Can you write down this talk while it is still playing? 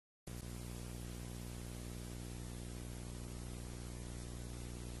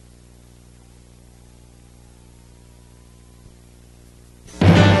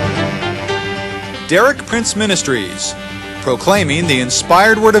Derek Prince Ministries, proclaiming the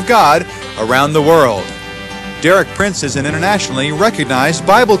inspired Word of God around the world. Derek Prince is an internationally recognized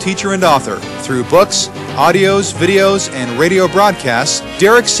Bible teacher and author. Through books, audios, videos, and radio broadcasts,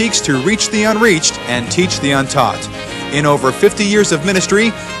 Derek seeks to reach the unreached and teach the untaught. In over 50 years of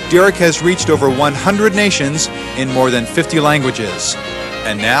ministry, Derek has reached over 100 nations in more than 50 languages.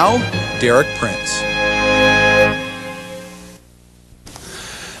 And now, Derek Prince.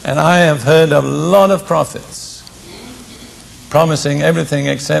 And I have heard a lot of prophets promising everything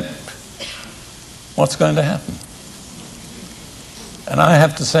except what's going to happen. And I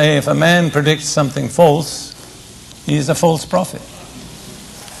have to say, if a man predicts something false, he's a false prophet.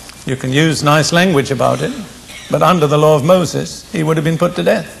 You can use nice language about it, but under the law of Moses, he would have been put to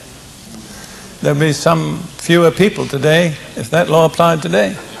death. There'll be some fewer people today if that law applied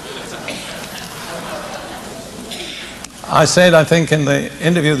today. I said, I think in the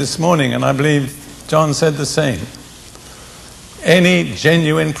interview this morning, and I believe John said the same, any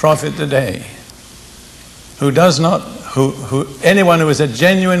genuine prophet today anyone who is a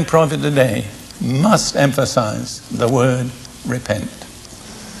genuine prophet today must emphasize the word repent.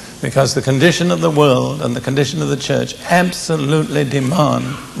 Because the condition of the world and the condition of the church absolutely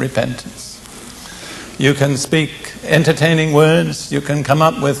demand repentance. You can speak entertaining words, you can come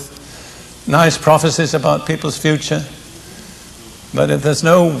up with nice prophecies about people's future, but if there's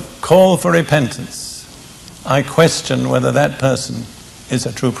no call for repentance, I question whether that person is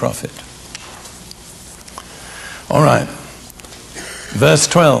a true prophet. All right. Verse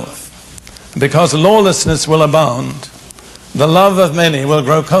 12. Because lawlessness will abound, the love of many will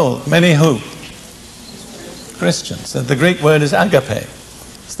grow cold. Many who? Christians. The Greek word is agape.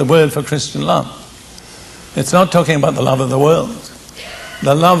 It's the word for Christian love. It's not talking about the love of the world.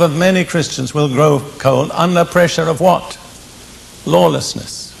 The love of many Christians will grow cold under pressure of what?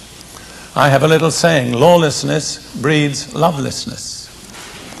 Lawlessness. I have a little saying, lawlessness breeds lovelessness.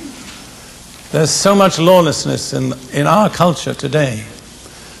 There's so much lawlessness in our culture today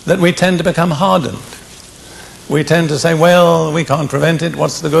that we tend to become hardened. We tend to say, well, we can't prevent it.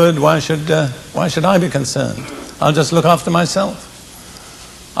 What's the good? Why should I be concerned? I'll just look after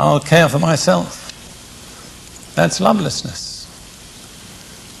myself. I'll care for myself. That's lovelessness.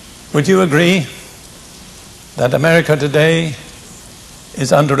 Would you agree that America today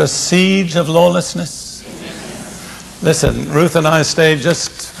is under a siege of lawlessness? Listen, Ruth and I stayed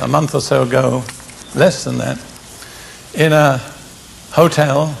just a month or so ago, less than that, in a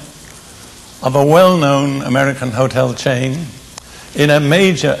hotel of a well-known American hotel chain in a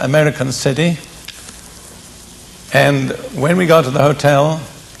major American city. And when we got to the hotel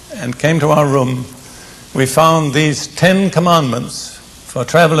and came to our room, we found these 10 commandments for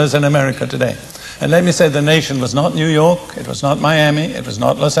travelers in America today. And let me say, the nation was not New York, it was not Miami, it was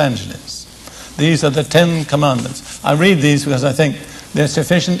not Los Angeles. These are the 10 commandments. I read these because I think they're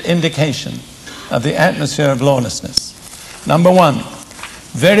sufficient indication of the atmosphere of lawlessness. Number 1,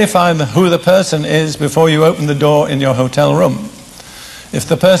 verify who the person is before you open the door in your hotel room. If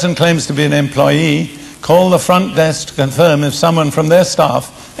the person claims to be an employee, call the front desk to confirm if someone from their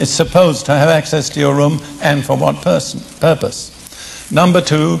staff is supposed to have access to your room and for what purpose. Number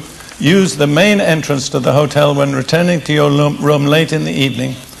 2, use the main entrance to the hotel when returning to your room late in the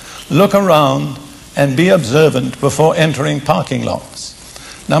evening. Look around and be observant before entering parking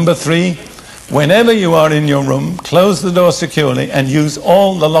lots. Number 3, whenever you are in your room, close the door securely and use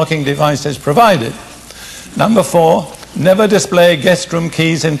all the locking devices provided. Number 4, never display guest room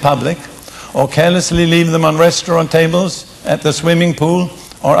keys in public or carelessly leave them on restaurant tables, at the swimming pool,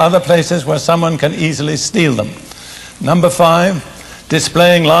 or other places where someone can easily steal them. Number 5,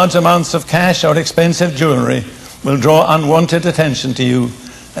 displaying large amounts of cash or expensive jewelry will draw unwanted attention to you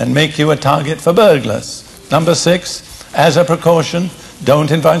and make you a target for burglars. Number 6, as a precaution,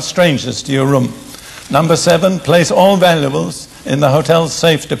 don't invite strangers to your room. Number 7, place all valuables in the hotel's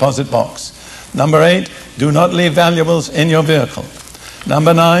safe deposit box. Number 8, do not leave valuables in your vehicle.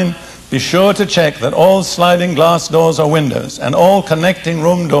 Number 9, be sure to check that all sliding glass doors or windows and all connecting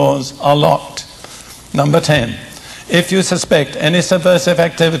room doors are locked. Number 10, if you suspect any subversive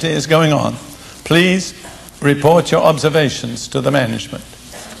activity is going on, please report your observations to the management.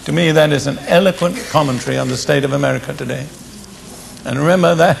 To me, that is an eloquent commentary on the state of America today. And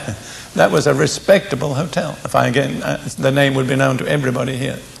remember that was a respectable hotel. If the name would be known to everybody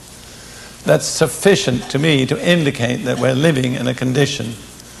here. That's sufficient to me to indicate that we're living in a condition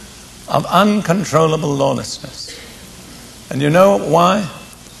of uncontrollable lawlessness. And you know why?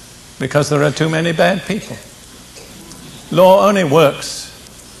 Because there are too many bad people. Law only works.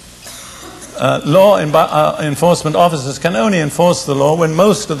 Law enforcement officers can only enforce the law when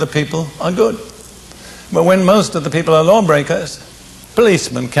most of the people are good. But when most of the people are lawbreakers,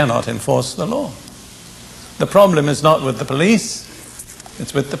 policemen cannot enforce the law. The problem is not with the police,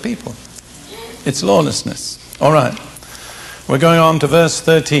 it's with the people. It's lawlessness. All right. We're going on to verse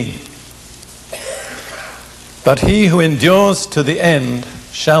 13. But he who endures to the end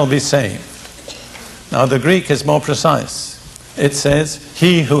shall be saved. Now the Greek is more precise. It says,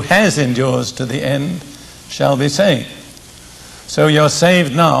 he who has endured to the end shall be saved. So you're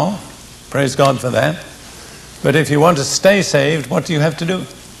saved now. Praise God for that. But if you want to stay saved, what do you have to do?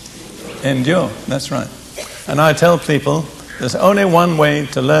 Endure. That's right. And I tell people, there's only one way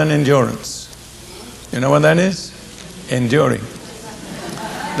to learn endurance. You know what that is? Enduring.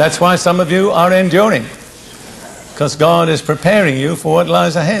 That's why some of you are enduring. Because God is preparing you for what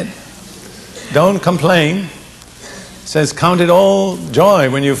lies ahead. Don't complain. It says, count it all joy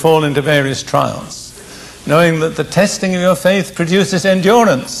when you fall into various trials, knowing that the testing of your faith produces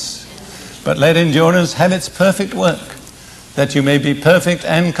endurance. But let endurance have its perfect work, that you may be perfect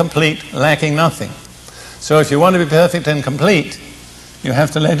and complete, lacking nothing. So if you want to be perfect and complete, you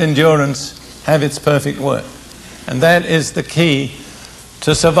have to let endurance have its perfect work. And that is the key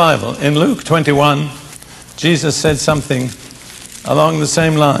to survival. In Luke 21, Jesus said something along the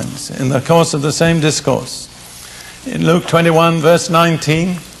same lines in the course of the same discourse. In Luke 21, verse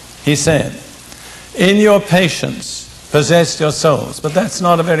 19, he said, in your patience possess your souls. But that's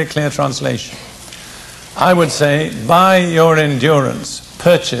not a very clear translation. I would say, by your endurance,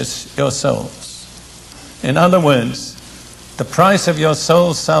 purchase your souls. In other words, the price of your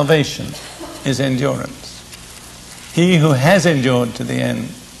soul's salvation is endurance. He who has endured to the end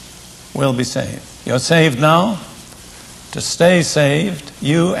will be saved. You're saved now. To stay saved,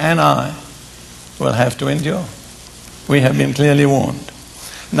 you and I will have to endure. We have been clearly warned.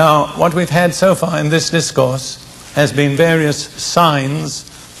 Now, what we've had so far in this discourse has been various signs,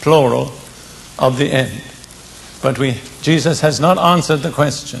 plural, of the end. But Jesus has not answered the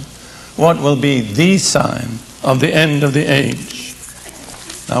question, what will be the sign of the end of the age?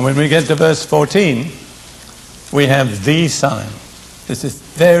 Now, when we get to verse 14, we have the sign. This is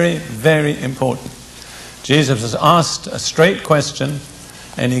very, very important. Jesus was asked a straight question,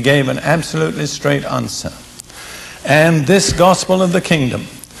 and he gave an absolutely straight answer. And this gospel of the kingdom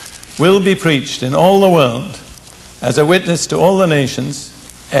will be preached in all the world as a witness to all the nations,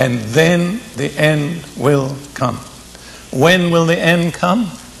 and then the end will come. When will the end come?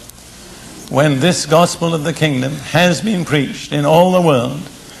 When this gospel of the kingdom has been preached in all the world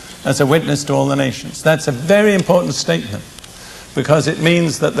as a witness to all the nations. That's a very important statement, because it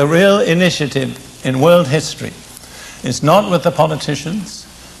means that the real initiative in world history is not with the politicians,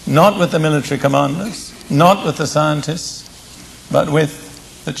 not with the military commanders, not with the scientists, but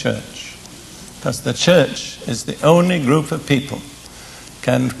with the church. Because the church is the only group of people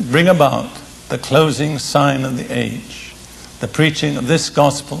can bring about the closing sign of the age, the preaching of this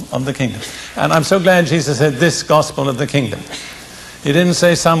gospel of the kingdom. And I'm so glad Jesus said this gospel of the kingdom. He didn't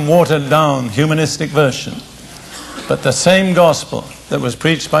say some watered down humanistic version, but the same gospel that was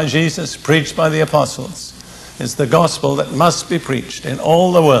preached by Jesus, preached by the apostles, is the gospel that must be preached in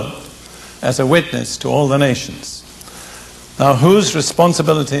all the world as a witness to all the nations. Now, whose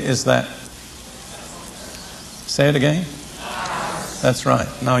responsibility is that? Say it again. That's right.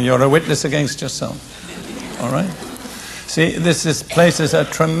 Now you're a witness against yourself. All right? See, this places a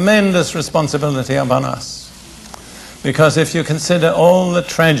tremendous responsibility upon us. Because if you consider all the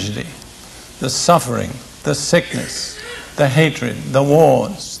tragedy, the suffering, the sickness, the hatred, the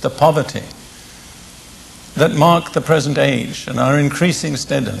wars, the poverty that mark the present age and are increasing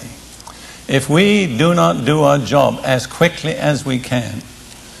steadily, if we do not do our job as quickly as we can,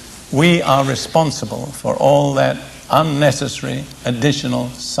 we are responsible for all that unnecessary additional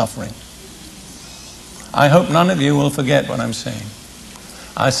suffering. I hope none of you will forget what I'm saying.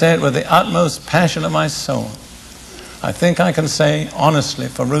 I say it with the utmost passion of my soul. I think I can say honestly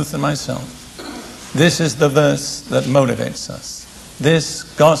for Ruth and myself, this is the verse that motivates us. This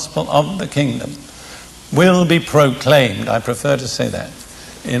gospel of the kingdom will be proclaimed, I prefer to say that,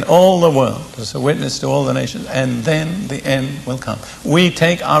 in all the world as a witness to all the nations, and then the end will come. We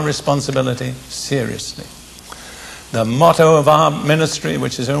take our responsibility seriously. The motto of our ministry,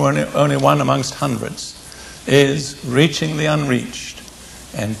 which is only one amongst hundreds, is reaching the unreached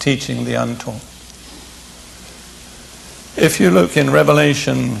and teaching the untaught. If you look in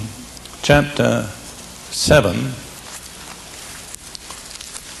Revelation chapter 7,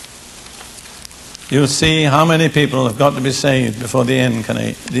 you'll see how many people have got to be saved before the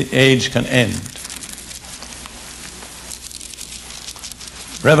age can end.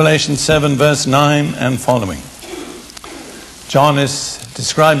 Revelation 7 verse 9 and following. John is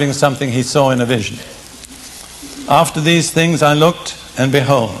describing something he saw in a vision. After these things I looked, and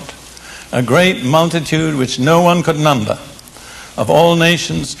behold, a great multitude which no one could number, of all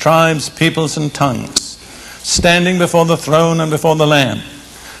nations, tribes, peoples, and tongues, standing before the throne and before the Lamb,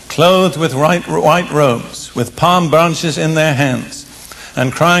 clothed with white robes, with palm branches in their hands,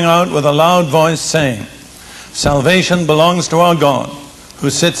 and crying out with a loud voice, saying, Salvation belongs to our God, who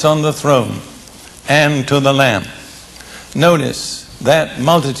sits on the throne, and to the Lamb. Notice that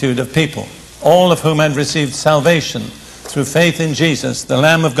multitude of people, all of whom had received salvation through faith in Jesus, the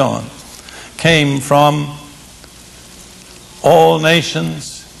Lamb of God, came from all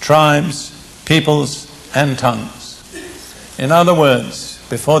nations, tribes, peoples, and tongues. In other words,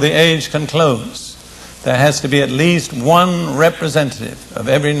 before the age can close, there has to be at least one representative of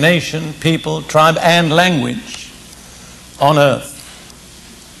every nation, people, tribe, and language on earth.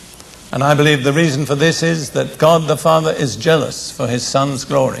 And I believe the reason for this is that God the Father is jealous for his Son's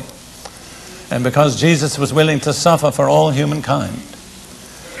glory. And because Jesus was willing to suffer for all humankind,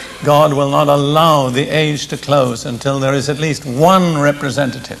 God will not allow the age to close until there is at least one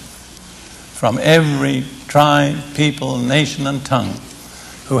representative from every tribe, people, nation, and tongue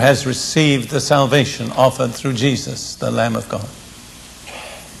who has received the salvation offered through Jesus, the Lamb of God.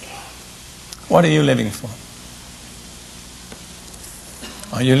 What are you living for?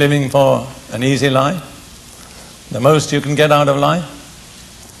 Are you living for an easy life? The most you can get out of life?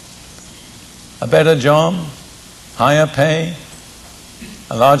 A better job? Higher pay?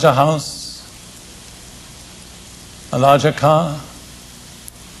 A larger house? A larger car?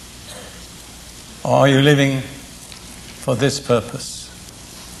 Or are you living for this purpose?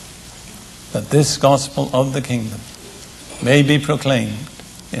 That this gospel of the kingdom may be proclaimed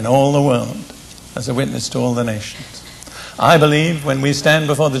in all the world as a witness to all the nations. I believe when we stand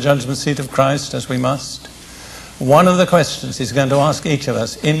before the judgment seat of Christ, as we must, one of the questions he's going to ask each of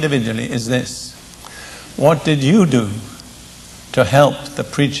us individually is this: what did you do to help the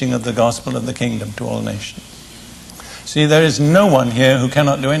preaching of the gospel of the kingdom to all nations? See, there is no one here who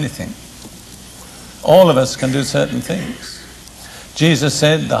cannot do anything. All of us can do certain things. Jesus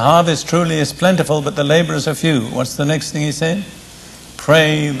said, the harvest truly is plentiful, but the laborers are few. What's the next thing he said?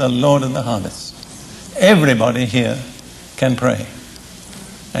 Pray the Lord of the harvest. Everybody here can pray.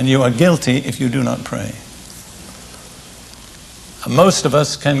 And you are guilty if you do not pray. Most of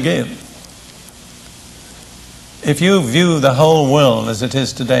us can give. If you view the whole world as it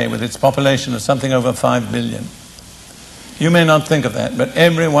is today, with its population of something over 5 billion, you may not think of that, but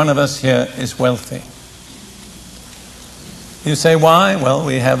every one of us here is wealthy. You say, why? Well,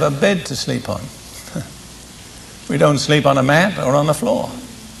 we have a bed to sleep on. We don't sleep on a mat or on the floor.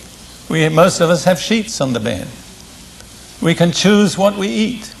 Most of us have sheets on the bed. We can choose what we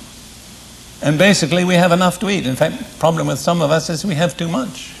eat. And basically we have enough to eat. In fact, the problem with some of us is we have too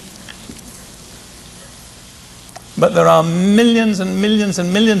much. But there are millions and millions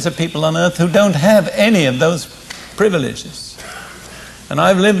and millions of people on earth who don't have any of those privileges. And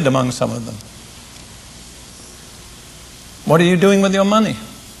I've lived among some of them. What are you doing with your money?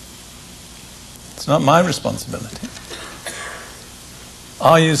 It's not my responsibility.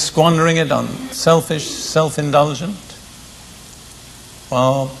 Are you squandering it on selfish, self-indulgent?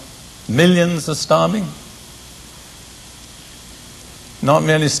 While millions are starving? Not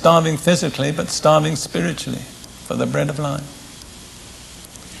merely starving physically, but starving spiritually for the bread of life.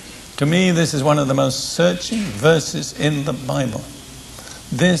 To me, this is one of the most searching verses in the Bible.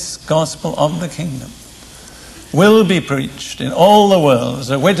 This gospel of the kingdom will be preached in all the world as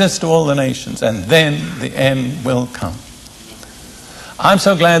a witness to all the nations, and then the end will come. I'm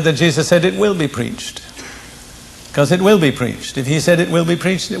so glad that Jesus said it will be preached, because it will be preached. If he said it will be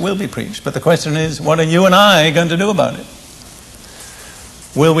preached, it will be preached. But the question is, what are you and I going to do about it?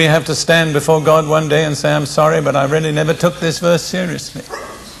 Will we have to stand before God one day and say, I'm sorry, but I really never took this verse seriously.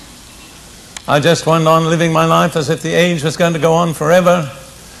 I just went on living my life as if the age was going to go on forever,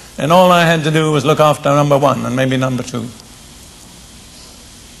 and all I had to do was look after number one and maybe number two.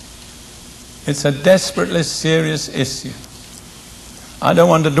 It's a desperately serious issue. I don't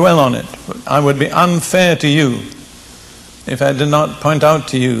want to dwell on it, but I would be unfair to you if I did not point out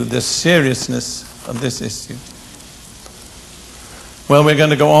to you the seriousness of this issue. Well, we're going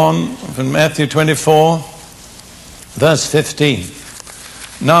to go on from Matthew 24, verse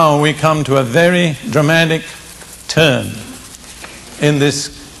 15. Now we come to a very dramatic turn in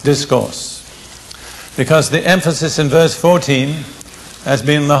this discourse, because the emphasis in verse 14 has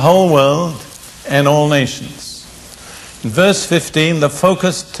been the whole world and all nations. In verse 15, the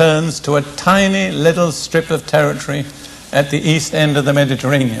focus turns to a tiny little strip of territory at the east end of the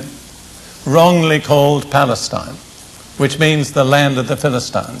Mediterranean, wrongly called Palestine, which means the land of the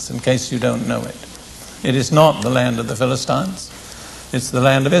Philistines, in case you don't know it. It is not the land of the Philistines. It's the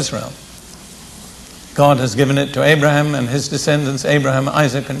land of Israel. God has given it to Abraham and his descendants, Abraham,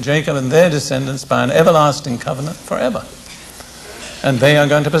 Isaac, and Jacob, and their descendants by an everlasting covenant forever. And they are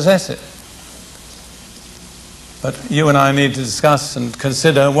going to possess it. But you and I need to discuss and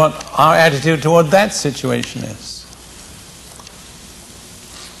consider what our attitude toward that situation is.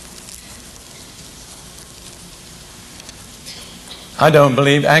 I don't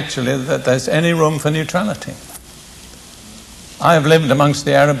believe actually that there's any room for neutrality. I have lived amongst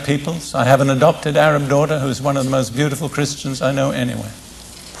the Arab peoples. I have an adopted Arab daughter who's one of the most beautiful Christians I know anywhere.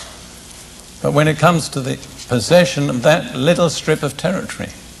 But when it comes to the possession of that little strip of territory,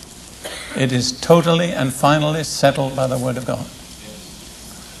 it is totally and finally settled by the Word of God.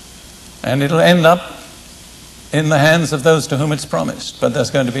 And it'll end up in the hands of those to whom it's promised. But there's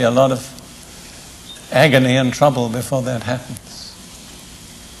going to be a lot of agony and trouble before that happens.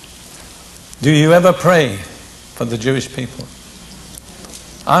 Do you ever pray for the Jewish people?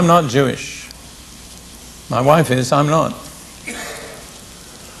 I'm not Jewish. My wife is, I'm not.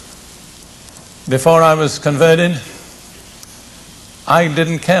 Before I was converted, I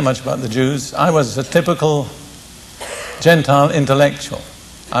didn't care much about the Jews. I was a typical Gentile intellectual.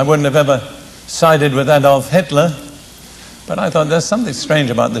 I wouldn't have ever sided with Adolf Hitler, but I thought there's something strange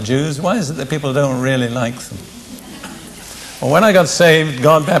about the Jews. Why is it that people don't really like them? Well, when I got saved,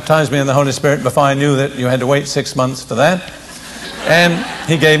 God baptized me in the Holy Spirit before I knew that you had to wait 6 months for that. And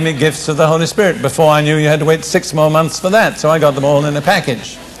He gave me gifts of the Holy Spirit before I knew you had to wait 6 more months for that. So I got them all in a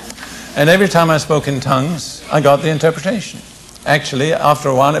package. And every time I spoke in tongues, I got the interpretation. Actually, after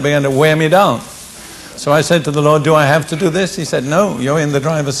a while, it began to wear me down. So I said to the Lord, do I have to do this? He said, no, you're in the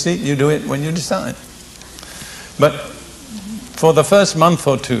driver's seat. You do it when you decide. But for the first month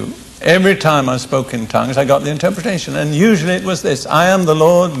or two, every time I spoke in tongues, I got the interpretation. And usually it was this: I am the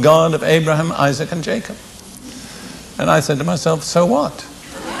Lord God of Abraham, Isaac, and Jacob. And I said to myself, so what?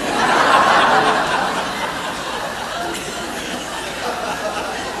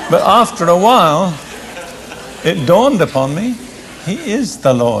 But after a while, it dawned upon me, He is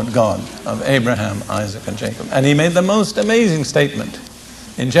the Lord God of Abraham, Isaac, and Jacob. And He made the most amazing statement.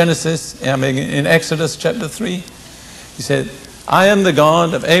 In Exodus chapter 3, He said, I am the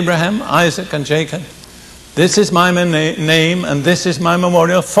God of Abraham, Isaac, and Jacob. This is my name, and this is my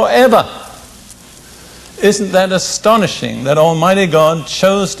memorial forever. Isn't that astonishing that Almighty God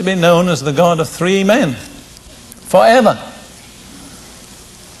chose to be known as the God of three men? Forever.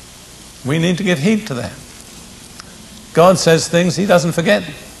 We need to give heed to that. God says things He doesn't forget.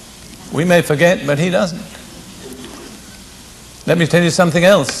 We may forget, but He doesn't. Let me tell you something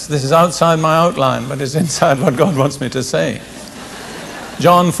else. This is outside my outline, but it's inside what God wants me to say.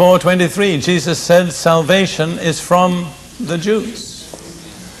 John 4:23, Jesus said, salvation is from the Jews.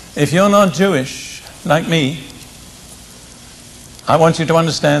 If you're not Jewish, like me, I want you to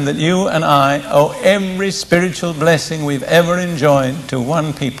understand that you and I owe every spiritual blessing we've ever enjoyed to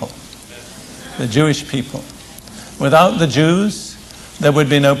one people, the Jewish people. Without the Jews, there would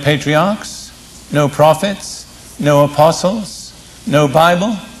be no patriarchs, no prophets, no apostles, no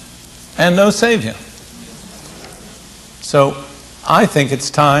Bible, and no Savior. So I think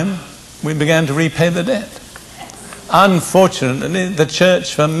it's time we began to repay the debt. Unfortunately, the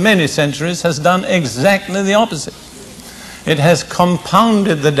church for many centuries has done exactly the opposite. It has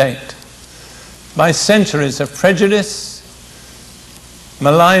compounded the debt by centuries of prejudice,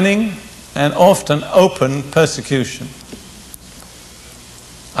 maligning, and often open persecution.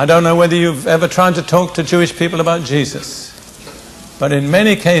 I don't know whether you've ever tried to talk to Jewish people about Jesus, but in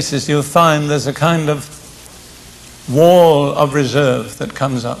many cases you'll find there's a kind of wall of reserve that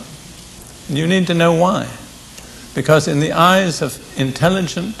comes up. And you need to know why. Because in the eyes of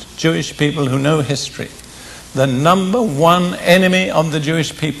intelligent Jewish people who know history, the number one enemy of the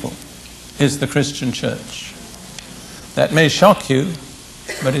Jewish people is the Christian church. That may shock you,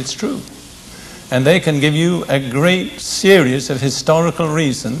 but it's true. And they can give you a great series of historical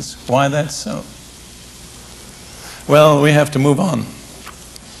reasons why that's so. Well, we have to move on.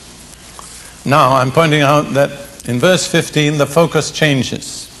 Now, I'm pointing out that in verse 15, the focus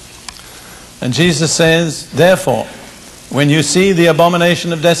changes. And Jesus says, therefore, when you see the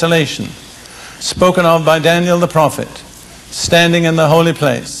abomination of desolation, spoken of by Daniel the prophet, standing in the holy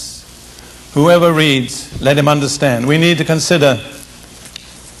place, whoever reads, let him understand. We need to consider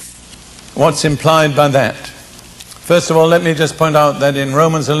what's implied by that. First of all, let me just point out that in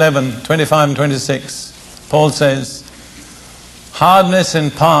Romans 11:25 and 26, Paul says, hardness in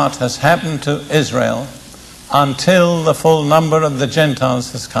part has happened to Israel until the full number of the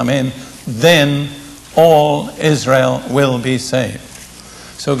Gentiles has come in. Then all Israel will be saved.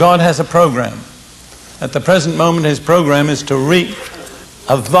 So God has a program. At the present moment, his program is to reap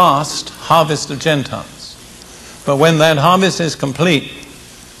a vast harvest of Gentiles. But when that harvest is complete,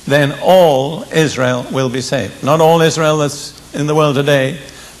 then all Israel will be saved. Not all Israel that's in the world today,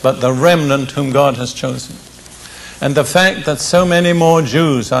 but the remnant whom God has chosen. And the fact that so many more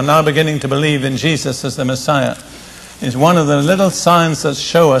Jews are now beginning to believe in Jesus as the Messiah is one of the little signs that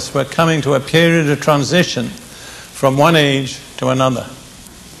show us we're coming to a period of transition from one age to another.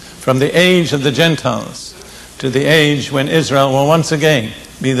 From the age of the Gentiles to the age when Israel will once again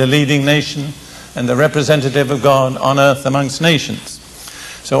be the leading nation and the representative of God on earth amongst nations.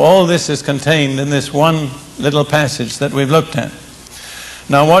 So all this is contained in this one little passage that we've looked at.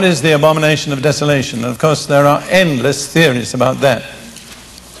 Now, what is the abomination of desolation? Of course, there are endless theories about that.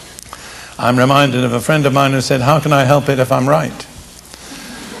 I'm reminded of a friend of mine who said, how can I help it if I'm right?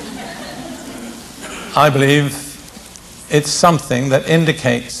 I believe it's something that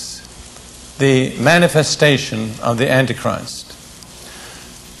indicates the manifestation of the Antichrist.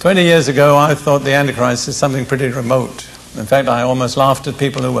 20 years ago, I thought the Antichrist is something pretty remote. In fact, I almost laughed at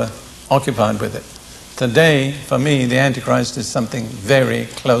people who were occupied with it. Today, for me, the Antichrist is something very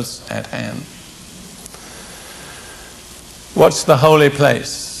close at hand. What's the holy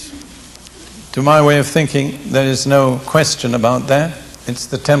place? To my way of thinking, there is no question about that. It's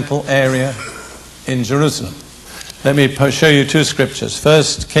the temple area in Jerusalem. Let me show you two scriptures.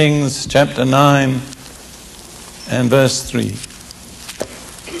 1 Kings chapter 9 and verse 3.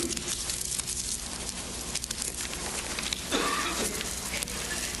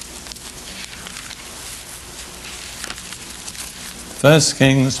 First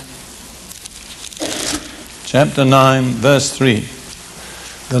Kings chapter 9 verse 3.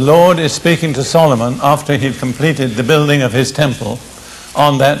 The Lord is speaking to Solomon after he'd completed the building of his temple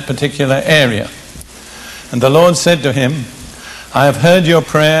on that particular area. And the Lord said to him, I have heard your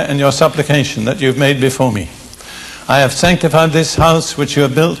prayer and your supplication that you've made before me. I have sanctified this house which you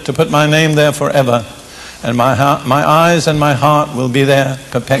have built to put my name there forever, and my eyes and my heart will be there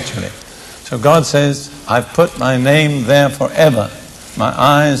perpetually. So God says, I've put my name there forever. My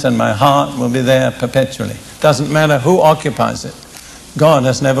eyes and my heart will be there perpetually. Doesn't matter who occupies it. God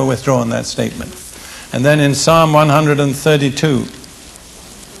has never withdrawn that statement. And then in Psalm 132,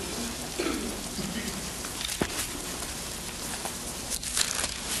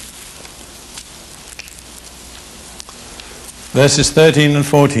 verses 13 and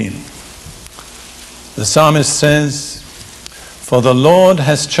 14, the psalmist says, for the Lord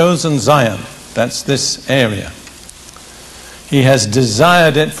has chosen Zion, that's this area. He has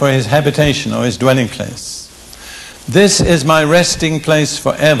desired it for his habitation or his dwelling place. This is my resting place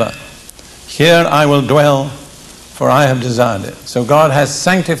forever. Here I will dwell, for I have desired it. So God has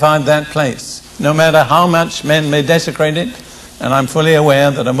sanctified that place. No matter how much men may desecrate it, and I'm fully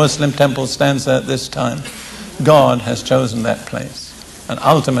aware that a Muslim temple stands there at this time, God has chosen that place. And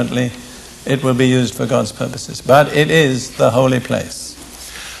ultimately, it will be used for God's purposes. But it is the holy place.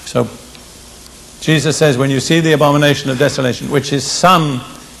 So Jesus says, when you see the abomination of desolation, which is some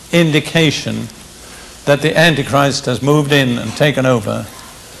indication that the Antichrist has moved in and taken over,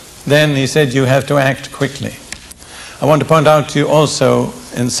 then he said you have to act quickly. I want to point out to you also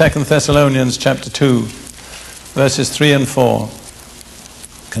in 2 Thessalonians chapter 2, verses 3 and 4,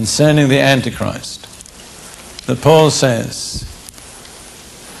 concerning the Antichrist, that Paul says,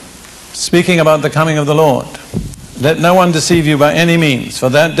 speaking about the coming of the Lord, let no one deceive you by any means, for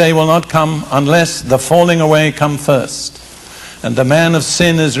that day will not come unless the falling away come first, and the man of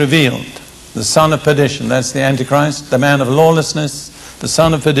sin is revealed, the son of perdition, that's the Antichrist, the man of lawlessness, the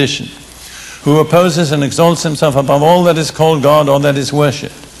son of perdition, who opposes and exalts himself above all that is called God or that is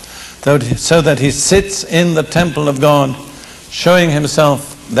worshipped, so that he sits in the temple of God, showing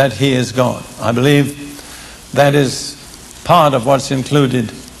himself that he is God. I believe that is part of what's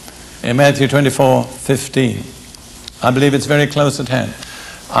included in Matthew 24:15. I believe it's very close at hand.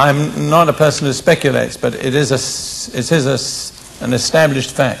 I'm not a person who speculates, but it is an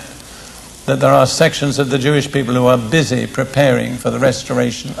established fact that there are sections of the Jewish people who are busy preparing for the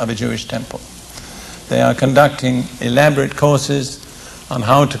restoration of a Jewish temple. They are conducting elaborate courses on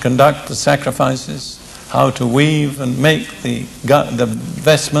how to conduct the sacrifices, how to weave and make the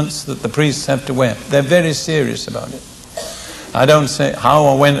vestments that the priests have to wear. They're very serious about it. I don't say how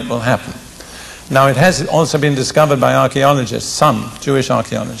or when it will happen. Now, it has also been discovered by archaeologists, some Jewish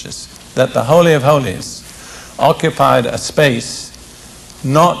archaeologists, that the Holy of Holies occupied a space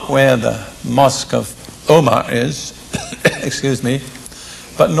not where the Mosque of Omar is, excuse me,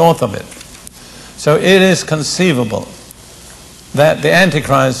 but north of it. So it is conceivable that the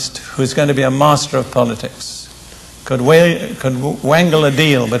Antichrist, who's going to be a master of politics, could wangle a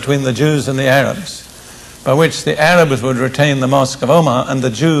deal between the Jews and the Arabs by which the Arabs would retain the Mosque of Omar and the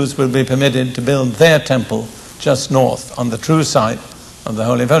Jews would be permitted to build their temple just north on the true site of the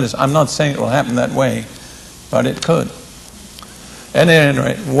Holy of Holies. I'm not saying it will happen that way, but it could. At any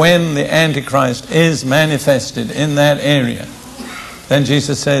rate, when the Antichrist is manifested in that area, then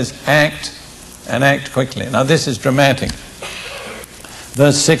Jesus says, act, and act quickly. Now this is dramatic.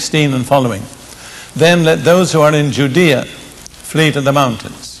 Verse 16 and following. Then let those who are in Judea flee to the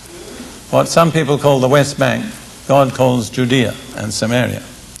mountains. What some people call the West Bank, God calls Judea and Samaria.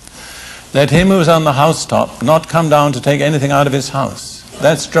 Let him who is on the housetop not come down to take anything out of his house.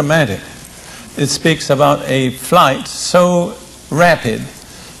 That's dramatic. It speaks about a flight so rapid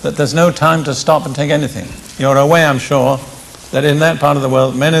that there's no time to stop and take anything. You're aware, I'm sure, that in that part of the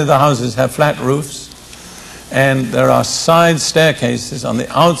world, many of the houses have flat roofs, and there are side staircases on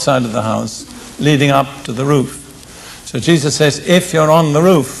the outside of the house leading up to the roof. So Jesus says, if you're on the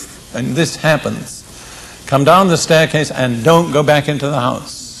roof, and this happens, come down the staircase and don't go back into the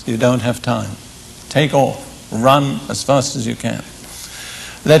house. You don't have time. Take off. Run as fast as you can.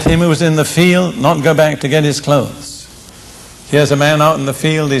 Let him who is in the field not go back to get his clothes. Here's a man out in the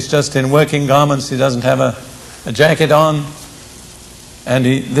field, he's just in working garments, he doesn't have a jacket on, and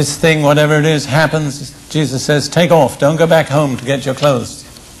this thing, whatever it is, happens. Jesus says, take off, don't go back home to get your clothes.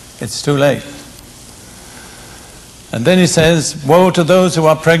 It's too late. And then he says, woe to those who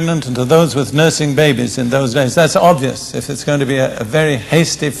are pregnant and to those with nursing babies in those days. That's obvious. If it's going to be a very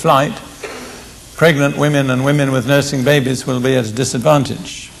hasty flight, pregnant women and women with nursing babies will be at a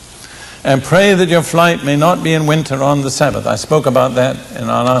disadvantage. And pray that your flight may not be in winter on the Sabbath. I spoke about that in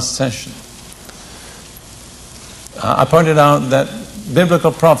our last session. I pointed out that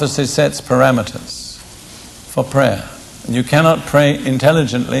biblical prophecy sets parameters for prayer. And you cannot pray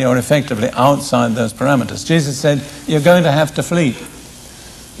intelligently or effectively outside those parameters. Jesus said, you're going to have to flee.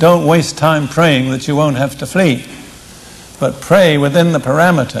 Don't waste time praying that you won't have to flee. But pray within the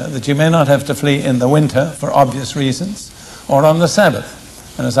parameter that you may not have to flee in the winter for obvious reasons, or on the Sabbath.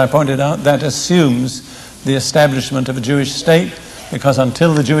 And as I pointed out, that assumes the establishment of a Jewish state, because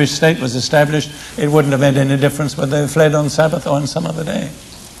until the Jewish state was established, it wouldn't have made any difference whether they fled on Sabbath or on some other day.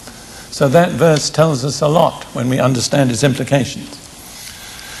 So that verse tells us a lot when we understand its implications.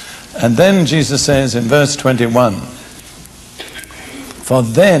 And then Jesus says in verse 21, for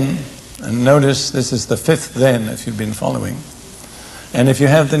then, and notice this is the fifth then if you've been following, and if you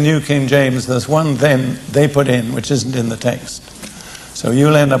have the New King James, there's one then they put in which isn't in the text. So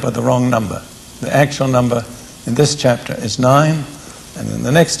you'll end up with the wrong number. The actual number in this chapter is 9, and in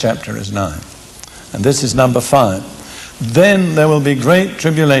the next chapter is 9. And this is number 5. Then there will be great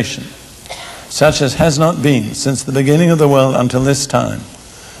tribulation, such as has not been since the beginning of the world until this time.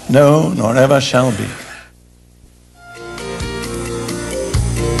 No, nor ever shall be.